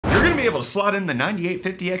be able to slot in the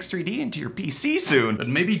 9850X3D into your PC soon. But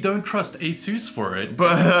maybe don't trust ASUS for it.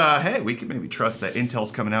 But hey, we can maybe trust that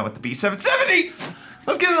Intel's coming out with the B770.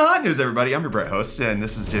 Let's get into the hot news, everybody. I'm your Brett host, and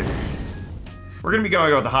this is We're gonna be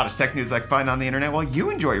going over the hottest tech news that I can find on the internet while you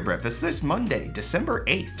enjoy your breakfast this Monday, December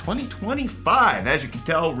 8th, 2025. As you can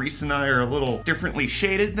tell, Reece and I are a little differently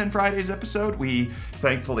shaded than Friday's episode. We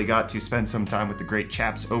thankfully got to spend some time with the great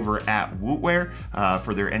chaps over at Wootware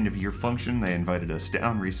for their end of year function. They invited us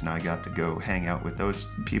down. Reece and I got to go hang out with those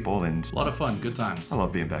people, and a lot of fun, good times. I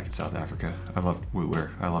love being back in South Africa. I love Wootware.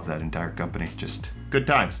 I love that entire company. Just good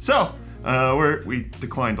times. So, we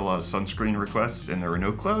declined a lot of sunscreen requests, and there were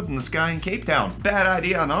no clouds in the sky in Cape Town. Bad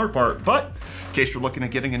idea on our part, but in case you're looking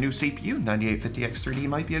at getting a new CPU, 9850X3D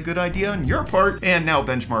might be a good idea on your part, and now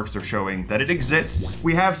benchmarks are showing that it exists.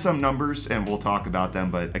 We have some numbers, and we'll talk about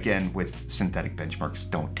them, but again, with synthetic benchmarks,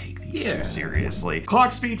 don't take these too seriously.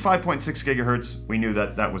 Clock speed, 5.6 gigahertz. We knew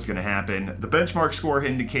that that was gonna happen. The benchmark score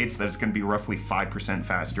indicates that it's gonna be roughly 5%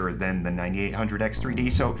 faster than the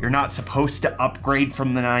 9800X3D, so you're not supposed to upgrade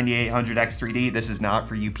from the 9800X3D. This is not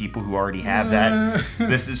for you people who already have that.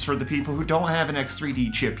 This is for the people who don't have an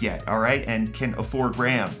X3D chip yet, all right, and can afford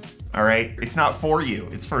RAM, all right? It's not for you,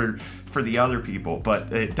 it's for the other people,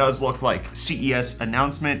 but it does look like CES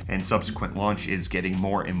announcement and subsequent launch is getting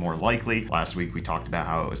more and more likely. Last week we talked about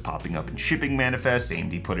how it was popping up in shipping manifests.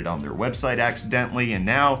 AMD put it on their website accidentally, and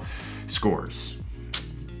now scores.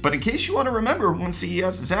 But in case you want to remember when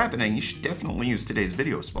CES is happening, you should definitely use today's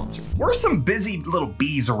video sponsor. We're some busy little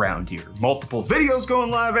bees around here. Multiple videos going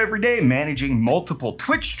live every day, managing multiple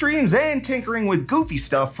Twitch streams, and tinkering with goofy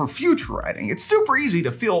stuff for future writing. It's super easy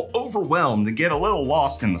to feel overwhelmed and get a little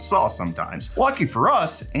lost in the sauce sometimes. Lucky for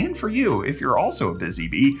us, and for you if you're also a busy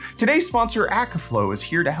bee, today's sponsor Akaflow is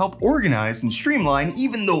here to help organize and streamline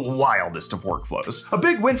even the wildest of workflows. A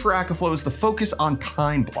big win for Akaflow is the focus on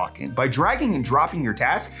time blocking. By dragging and dropping your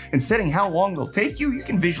tasks and setting how long they'll take you, you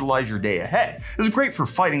can visualize your day ahead. This is great for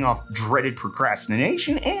fighting off dreaded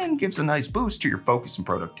procrastination and gives a nice boost to your focus and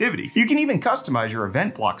productivity. You can even customize your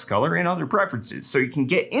event blocks color and other preferences, so you can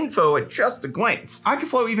get info at just a glance.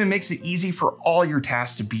 Akaflow even makes it easy for all your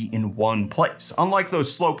tasks to be in one place. Unlike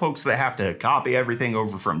those slowpokes that have to copy everything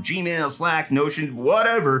over from Gmail, Slack, Notion,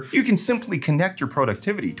 whatever, you can simply connect your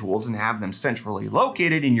productivity tools and have them centrally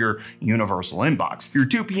located in your universal inbox. Your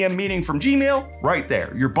 2 p.m. meeting from Gmail, right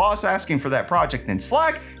there. Your boss asking for that project in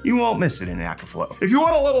Slack, you won't miss it in Akaflow. If you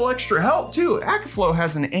want a little extra help too, Akaflow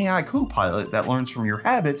has an AI co-pilot that learns from your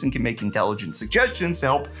habits and can make intelligent suggestions to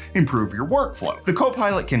help improve your workflow. The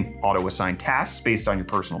co-pilot can auto-assign tasks based on your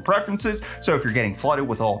personal preferences, so if you're getting flooded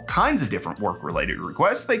with all kinds of different work-related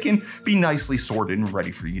requests, they can be nicely sorted and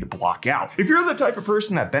ready for you to block out. If you're the type of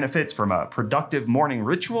person that benefits from a productive morning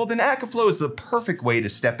ritual, then Akaflow is the perfect way to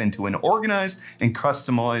step into an organized and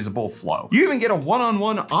customizable flow. You even get a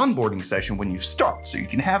one-on-one onboarding session when you start, so you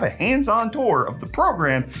can have a hands-on tour of the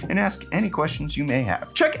program and ask any questions you may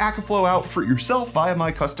have. Check Akaflow out for yourself via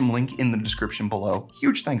my custom link in the description below.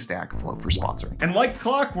 Huge thanks to Akaflow for sponsoring. And like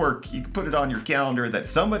clockwork, you can put it on your calendar that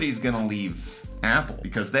somebody's gonna leave Apple,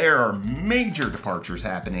 because there are major departures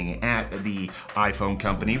happening at the iPhone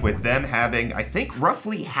company, with them having, I think,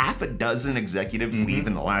 roughly half a dozen executives leave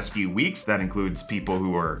in the last few weeks. That includes people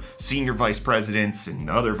who are senior vice presidents and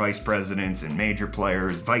other vice presidents and major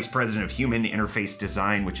players, vice president of human interface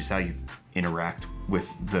design, which is how you interact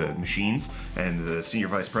with the machines, and the senior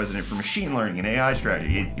vice president for machine learning and AI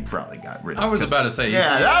strategy. You probably got rid of. I was about to say,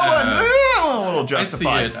 that one a little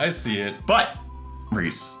justified. I see it. But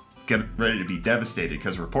Reece, get ready to be devastated,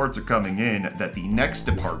 because reports are coming in that the next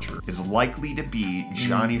departure is likely to be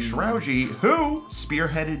Johnny Strauss, who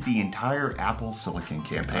spearheaded the entire Apple Silicon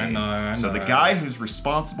campaign. I know. So the guy who's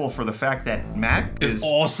responsible for the fact that Mac is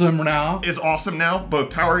awesome now, both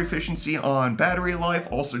power efficiency on battery life,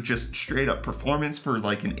 also just straight up performance for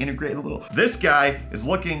like an integrated little. This guy is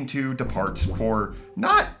looking to depart for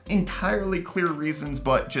not entirely clear reasons,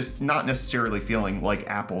 but just not necessarily feeling like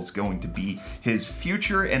Apple's going to be his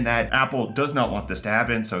future, and that Apple does not want this to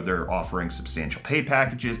happen, so they're offering substantial pay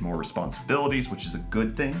packages, more responsibilities, which is a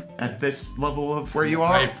good thing at this level of where you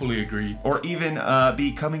are. I fully agree. Or even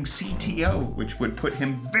becoming CTO, which would put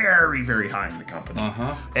him very, very high in the company.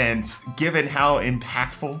 And given how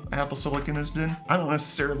impactful Apple Silicon has been, I don't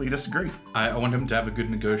necessarily disagree. I want him to have a good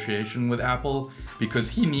negotiation with Apple, because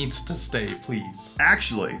he needs to stay, please.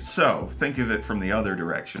 Actually, so think of it from the other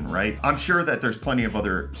direction, right? I'm sure that there's plenty of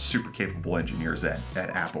other super capable engineers at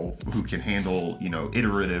Apple who can handle, you know,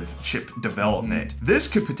 iterative chip development. This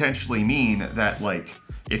could potentially mean that, like,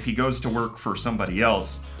 if he goes to work for somebody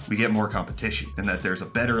else, we get more competition and that there's a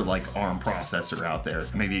better like ARM processor out there.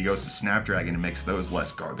 Maybe he goes to Snapdragon and makes those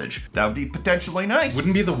less garbage. That would be potentially nice.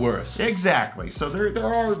 Wouldn't be the worst. Exactly. So there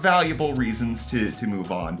are valuable reasons to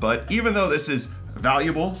move on. But even though this is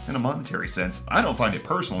valuable in a monetary sense, I don't find it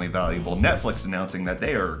personally valuable. Netflix announcing that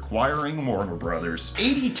they are acquiring Warner Brothers.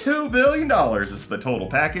 $82 billion is the total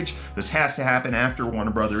package. This has to happen after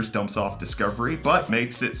Warner Brothers dumps off Discovery, but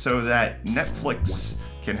makes it so that Netflix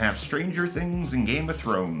can have Stranger Things and Game of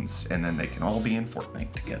Thrones, and then they can all be in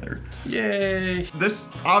Fortnite together. Yay! This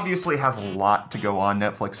obviously has a lot to go on.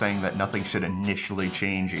 Netflix saying that nothing should initially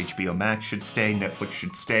change. HBO Max should stay, Netflix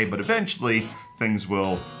should stay, but eventually things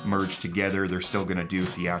will merge together. They're still gonna do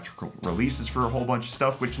theatrical releases for a whole bunch of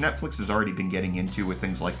stuff, which Netflix has already been getting into with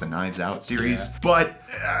things like the Knives Out series. Yeah.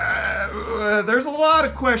 But there's a lot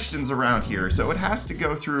of questions around here. So it has to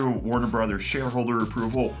go through Warner Brothers shareholder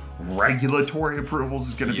approval. Regulatory approvals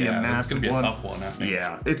is gonna be a massive one. It's gonna be a tough one, I think.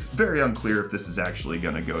 Yeah, it's very unclear if this is actually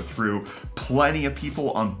gonna go through. Plenty of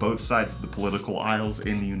people on both sides of the political aisles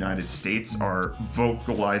in the United States are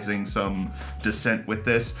vocalizing some dissent with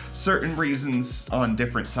this. Certain reasons on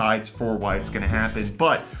different sides for why it's going to happen,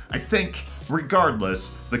 but I think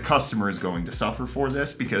regardless, the customer is going to suffer for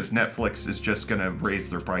this because Netflix is just going to raise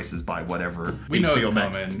their prices by whatever. We know it's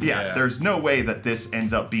coming. Yeah, there's no way that this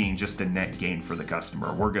ends up being just a net gain for the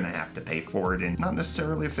customer. We're going to have to pay for it, and not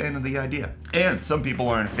necessarily a fan of the idea. And some people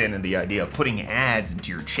aren't a fan of the idea of putting ads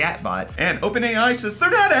into your chatbot, and OpenAI says they're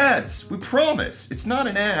not ads. We promise. It's not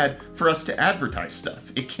an ad for us to advertise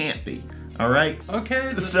stuff. It can't be. All right?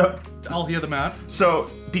 Okay. So I'll hear them out. So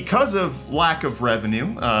because of lack of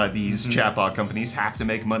revenue, these chatbot companies have to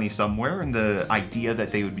make money somewhere, and the idea that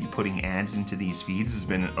they would be putting ads into these feeds has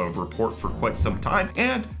been a report for quite some time,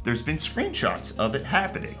 and there's been screenshots of it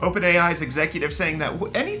happening. OpenAI's executive saying that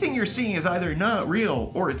anything you're seeing is either not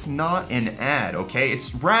real or it's not an ad, okay?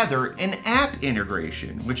 It's rather an app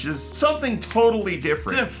integration, which is something totally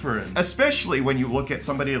different. Different. Especially when you look at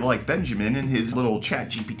somebody like Benjamin and his little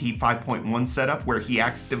ChatGPT 5.1 setup where he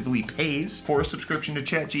actively pays for a subscription to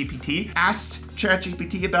ChatGPT, asked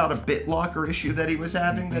ChatGPT about a BitLocker issue that he was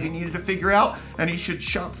having that he needed to figure out, and he should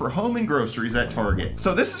shop for home and groceries at Target.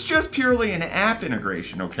 So this is just purely an app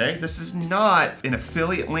integration, okay? This is not an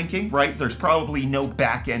affiliate linking, right? There's probably no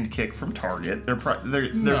back-end kick from Target.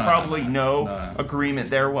 There's probably no agreement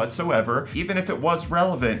there whatsoever. Even if it was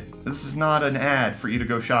relevant, this is not an ad for you to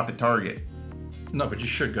go shop at Target. No, but you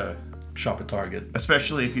should go shop at Target.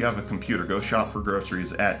 Especially if you have a computer, go shop for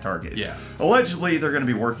groceries at Target. Yeah. Allegedly, they're going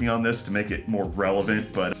to be working on this to make it more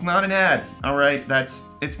relevant, but it's not an ad, all right?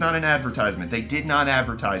 It's not an advertisement. They did not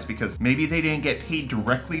advertise because maybe they didn't get paid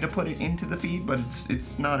directly to put it into the feed, but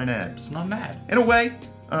it's not an ad. It's not an ad. In a way,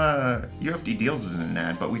 UFD Deals isn't an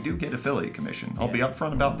ad, but we do get affiliate commission. I'll be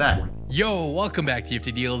upfront about that. Yo, welcome back to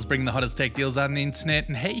UFD Deals, bringing the hottest tech deals on the internet.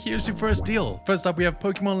 And hey, here's your first deal. First up, we have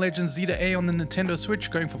Pokemon Legends Zeta A on the Nintendo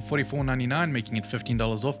Switch going for $44.99, making it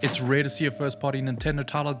 $15 off. It's rare to see a first-party Nintendo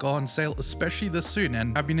title go on sale, especially this soon,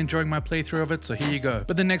 and I've been enjoying my playthrough of it, so here you go.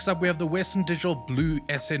 But then next up, we have the Western Digital Blue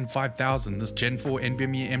SN5000. This Gen 4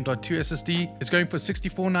 NVMe M.2 SSD is going for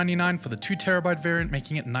 $64.99 for the 2TB variant,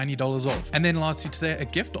 making it $90 off. And then lastly today, a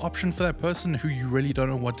gift option for that person who you really don't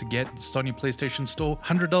know what to get. The Sony PlayStation Store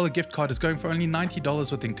 $100 gift card is going for only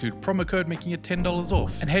 $90 with include promo code, making it $10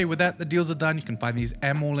 off. And hey, with that, the deals are done. You can find these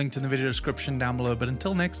and more linked in the video description down below. But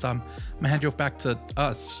until next time, I'm gonna hand you off back to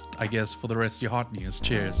us, I guess, for the rest of your hot news.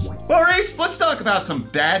 Cheers. Well, Reece, let's talk about some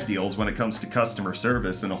bad deals when it comes to customer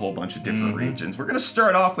service in a whole bunch of different regions. We're gonna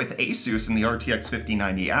start off with ASUS and the RTX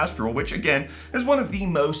 5090 Astral, which again is one of the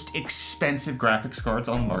most expensive graphics cards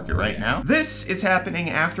on the market right now. This is happening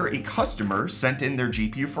after a customer sent in their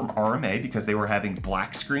GPU from RMA because they were having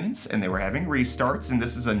black screens and they were having restarts, and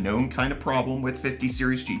this is a known kind of problem with 50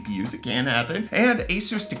 series GPUs. It can happen, and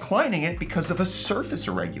ASUS declining it because of a surface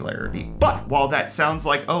irregularity. But while that sounds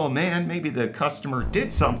like, oh man, maybe the customer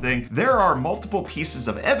did something, there are multiple pieces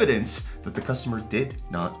of evidence that the customer did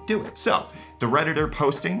not do it. So the Redditor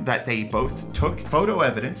posting that they both took photo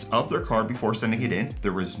evidence of their card before sending it in.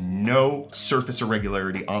 There was no surface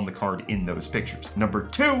irregularity on the card in those pictures. Number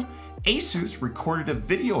two, ASUS recorded a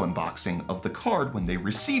video unboxing of the card when they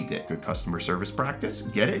received it. Good customer service practice,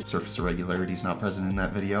 get it? Surface irregularity is not present in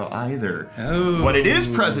that video either. Oh. What it is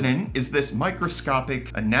present in is this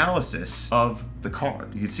microscopic analysis of the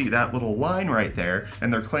card. You can see that little line right there,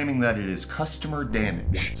 and they're claiming that it is customer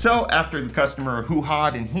damage. So after the customer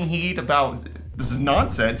hoo-hawed and hee-heed about this is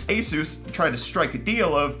nonsense, ASUS tried to strike a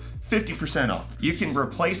deal of 50% off. You can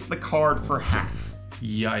replace the card for half.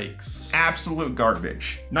 Yikes. Absolute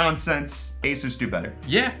garbage. Nonsense. ASUS do better.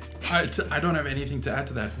 Yeah, I don't have anything to add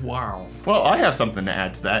to that. Wow. Well, I have something to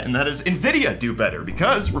add to that, and that is Nvidia do better,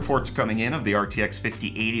 because reports are coming in of the RTX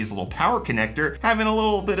 5080's little power connector having a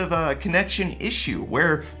little bit of a connection issue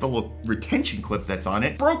where the little retention clip that's on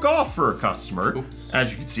it broke off for a customer. Oops.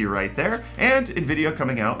 As you can see right there, and Nvidia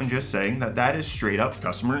coming out and just saying that that is straight up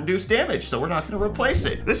customer induced damage, so we're not going to replace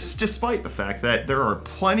it. This is despite the fact that there are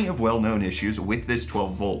plenty of well-known issues with this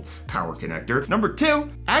 12-volt power connector. Number two,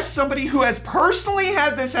 as somebody who has personally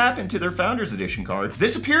had this happen to their Founders Edition card,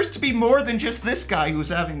 this appears to be more than just this guy who's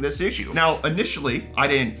having this issue. Now, initially, I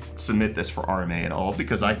didn't submit this for RMA at all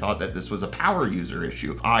because I thought that this was a power user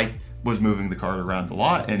issue. I was moving the card around a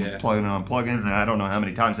lot and plugging and unplugging, and I don't know how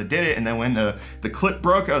many times I did it, and then when the clip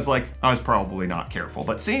broke, I was like, I was probably not careful.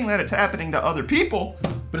 But seeing that it's happening to other people...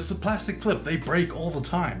 But it's a plastic clip, they break all the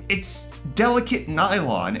time. It's delicate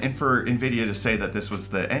nylon, and for Nvidia to say that this was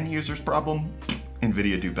the end user's problem,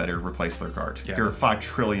 Nvidia do better, replace their card. Yeah. You're a $5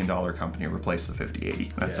 trillion company, replace the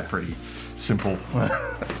 5080. That's a pretty simple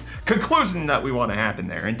conclusion that we want to happen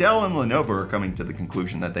there. And Dell and Lenovo are coming to the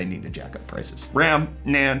conclusion that they need to jack up prices. RAM,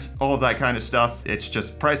 NAND, all of that kind of stuff. It's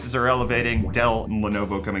just prices are elevating. Dell and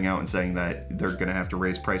Lenovo coming out and saying that they're going to have to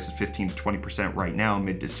raise prices 15 to 20% right now,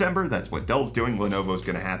 mid-December. That's what Dell's doing. Lenovo's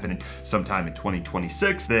going to happen sometime in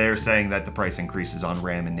 2026. They're saying that the price increases on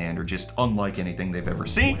RAM and NAND are just unlike anything they've ever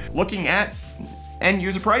seen. Looking at end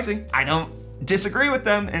user pricing, I don't disagree with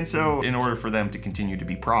them, and so in order for them to continue to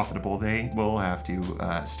be profitable, they will have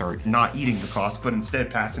to start not eating the cost, but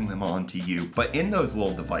instead passing them on to you. But in those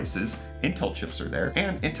little devices, Intel chips are there,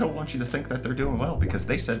 and Intel wants you to think that they're doing well, because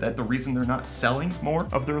they said that the reason they're not selling more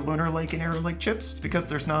of their Lunar Lake and Arrow Lake chips is because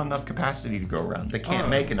there's not enough capacity to go around. They can't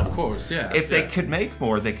make enough. Of course, yeah. If they could make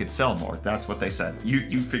more, they could sell more. That's what they said.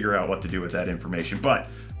 You figure out what to do with that information. But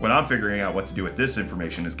when I'm figuring out what to do with this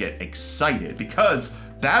information is get excited, because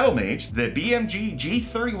Battlemage, the BMG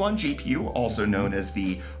G31 GPU, also known as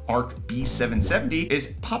the ARC B770,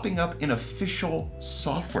 is popping up in official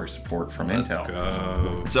software support from Intel.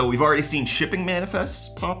 Go. So we've already seen shipping manifests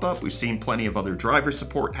pop up, we've seen plenty of other driver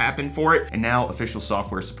support happen for it, and now official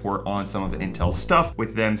software support on some of Intel's stuff,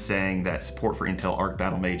 with them saying that support for Intel Arc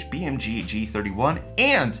Battlemage BMG G31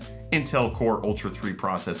 and Intel Core Ultra 3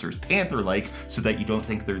 processors Panther Lake, so that you don't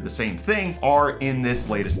think they're the same thing, are in this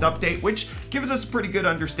latest update, which gives us a pretty good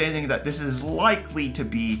understanding that this is likely to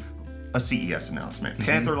be a CES announcement.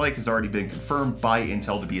 Panther Lake has already been confirmed by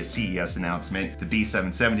Intel to be a CES announcement. The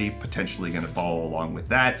B770 potentially going to follow along with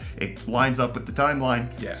that. It lines up with the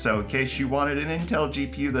timeline. Yeah. So in case you wanted an Intel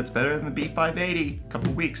GPU that's better than the B580, a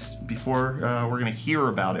couple weeks before we're going to hear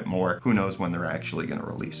about it more. Who knows when they're actually going to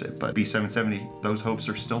release it. But B770, those hopes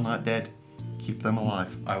are still not dead. Keep them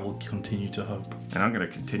alive. I will continue to hope. And I'm going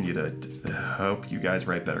to continue to hope you guys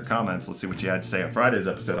write better comments. Let's see what you had to say on Friday's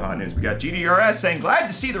episode of Hot News. We got GDRS saying, glad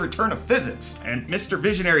to see the return of physics. And Mr.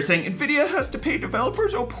 Visionary saying, Nvidia has to pay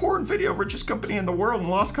developers. Oh, poor Nvidia, richest company in the world.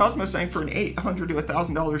 And Lost Cosmos saying, for an $800 to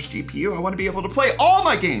 $1,000 GPU, I want to be able to play all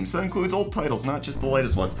my games. That includes old titles, not just the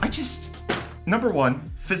latest ones. Number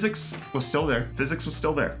one, physics was still there. Physics was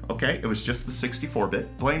still there, okay? It was just the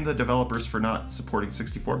 64-bit. Blame the developers for not supporting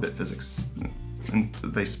 64-bit physics. And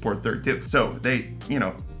they support 32. So they,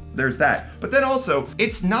 there's that. But then also,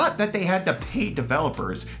 it's not that they had to pay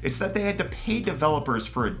developers, it's that they had to pay developers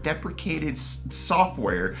for a deprecated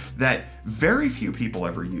software that very few people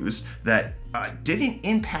ever use, that didn't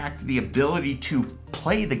impact the ability to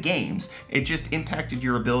play the games. It just impacted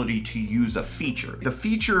your ability to use a feature. The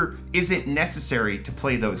feature isn't necessary to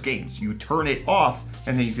play those games. You turn it off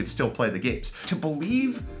and then you could still play the games. To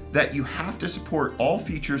believe that you have to support all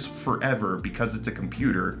features forever because it's a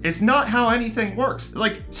computer is not how anything works.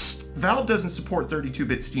 Like, Valve doesn't support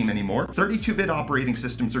 32-bit Steam anymore. 32-bit operating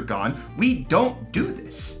systems are gone. We don't do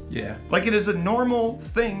this. Yeah. Like, it is a normal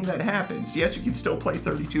thing that happens. Yes, you can still play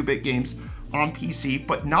 32-bit games on PC,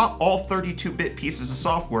 but not all 32-bit pieces of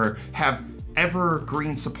software have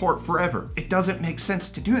evergreen support forever. It doesn't make sense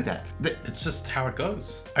to do that. It's just how it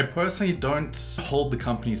goes. I personally don't hold the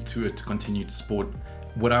companies to it to continue to support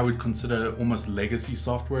what I would consider almost legacy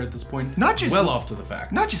software at this point. Not just well after the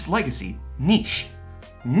fact. Not just legacy, niche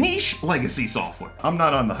legacy software. I'm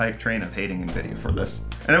not on the hype train of hating Nvidia for this.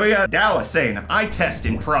 And then we got Dallas saying, I test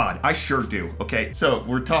in prod. I sure do. Okay, so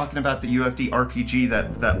we're talking about the UFD RPG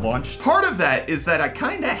that launched. Part of that is that I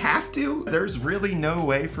kind of have to. There's really no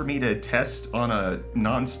way for me to test on a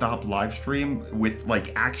non-stop live stream with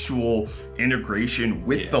like actual integration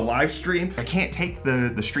with the live stream. I can't take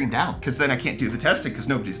the stream down because then I can't do the testing because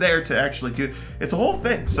nobody's there to actually do. It's a whole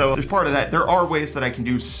thing. So there's part of that. There are ways that I can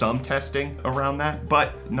do some testing around that, but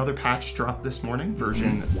but another patch dropped this morning,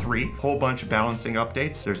 version 3. Whole bunch of balancing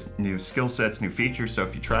updates. There's new skill sets, new features, so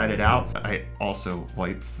if you tried it out, I also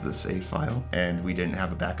wiped the save file, and we didn't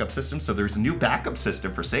have a backup system, so there's a new backup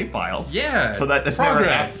system for save files. Yeah, so that this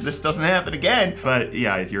doesn't happen again. But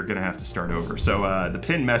yeah, you're gonna have to start over. So the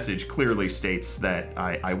pin message clearly states that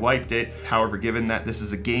I wiped it. However, given that this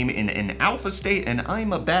is a game in an alpha state and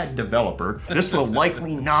I'm a bad developer, this will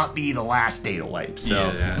likely not be the last data wipe.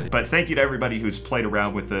 So, but thank you to everybody who's played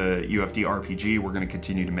around with the UFD RPG. We're gonna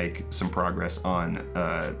continue to make some progress on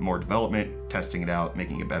more development, testing it out,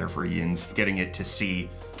 making it better for Ians, getting it to see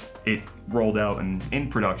it rolled out and in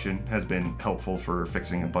production has been helpful for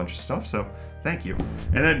fixing a bunch of stuff, so thank you.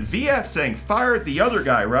 And then VF saying, fired the other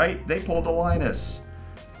guy, right? They pulled a Linus.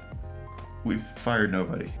 We've fired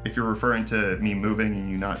nobody. If you're referring to me moving and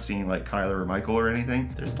you not seeing like Kyler or Michael or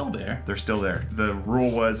anything, they're still there. They're still there. The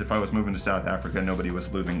rule was if I was moving to South Africa, nobody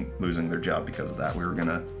was losing their job because of that. We were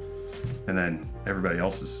gonna, and then everybody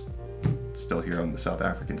else is still here on the South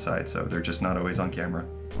African side, so they're just not always on camera.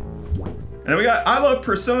 And then we got I Love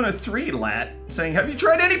Persona 3 Lat saying, have you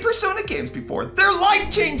tried any Persona games before? They're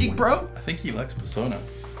life-changing, bro! I think he likes Persona.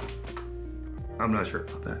 I'm not sure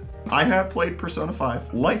about that. I have played Persona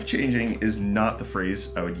 5. Life-changing is not the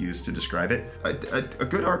phrase I would use to describe it. A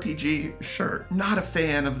good RPG, sure. Not a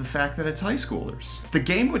fan of the fact that it's high schoolers. The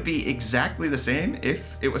game would be exactly the same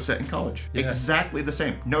if it was set in college. Yeah. Exactly the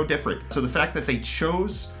same, no different. So the fact that they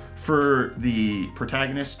chose for the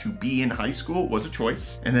protagonist to be in high school was a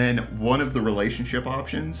choice. And then one of the relationship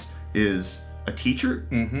options is a teacher.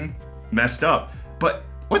 Messed up. But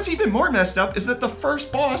what's even more messed up is that the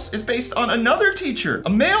first boss is based on another teacher, a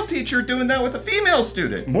male teacher doing that with a female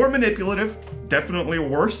student. More manipulative, definitely a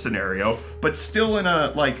worse scenario, but still in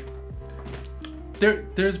a like,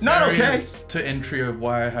 there's barriers to entry of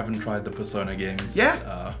why I haven't tried the Persona games.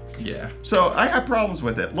 Yeah. So I have problems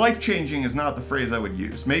with it. Life-changing is not the phrase I would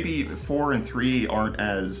use. Maybe 4 and 3 aren't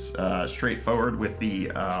as straightforward with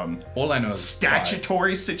the all I know is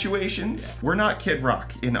statutory situations. Yeah. We're not Kid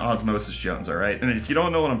Rock in Osmosis Jones, all right? And if you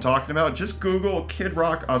don't know what I'm talking about, just Google Kid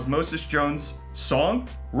Rock Osmosis Jones song,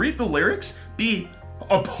 read the lyrics, be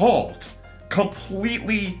appalled,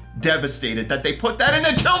 completely devastated that they put that in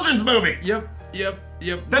a children's movie. Yep.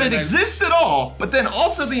 That it exists at all, but then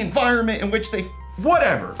also the environment in which they,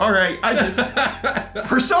 whatever. All right, I just,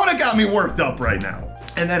 Persona got me worked up right now.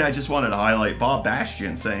 And then I just wanted to highlight Bob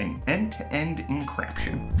Bastian saying end-to-end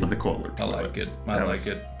encryption for the quote. I like it. I like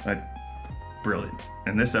it. Brilliant.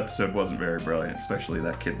 And this episode wasn't very brilliant, especially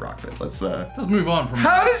that Kid Rock bit. Let's move on from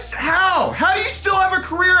How do you still have a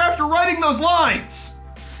career after writing those lines?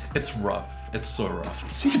 It's rough. It's so rough.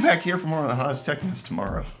 See you back here for more on the hottest tech news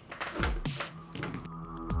tomorrow.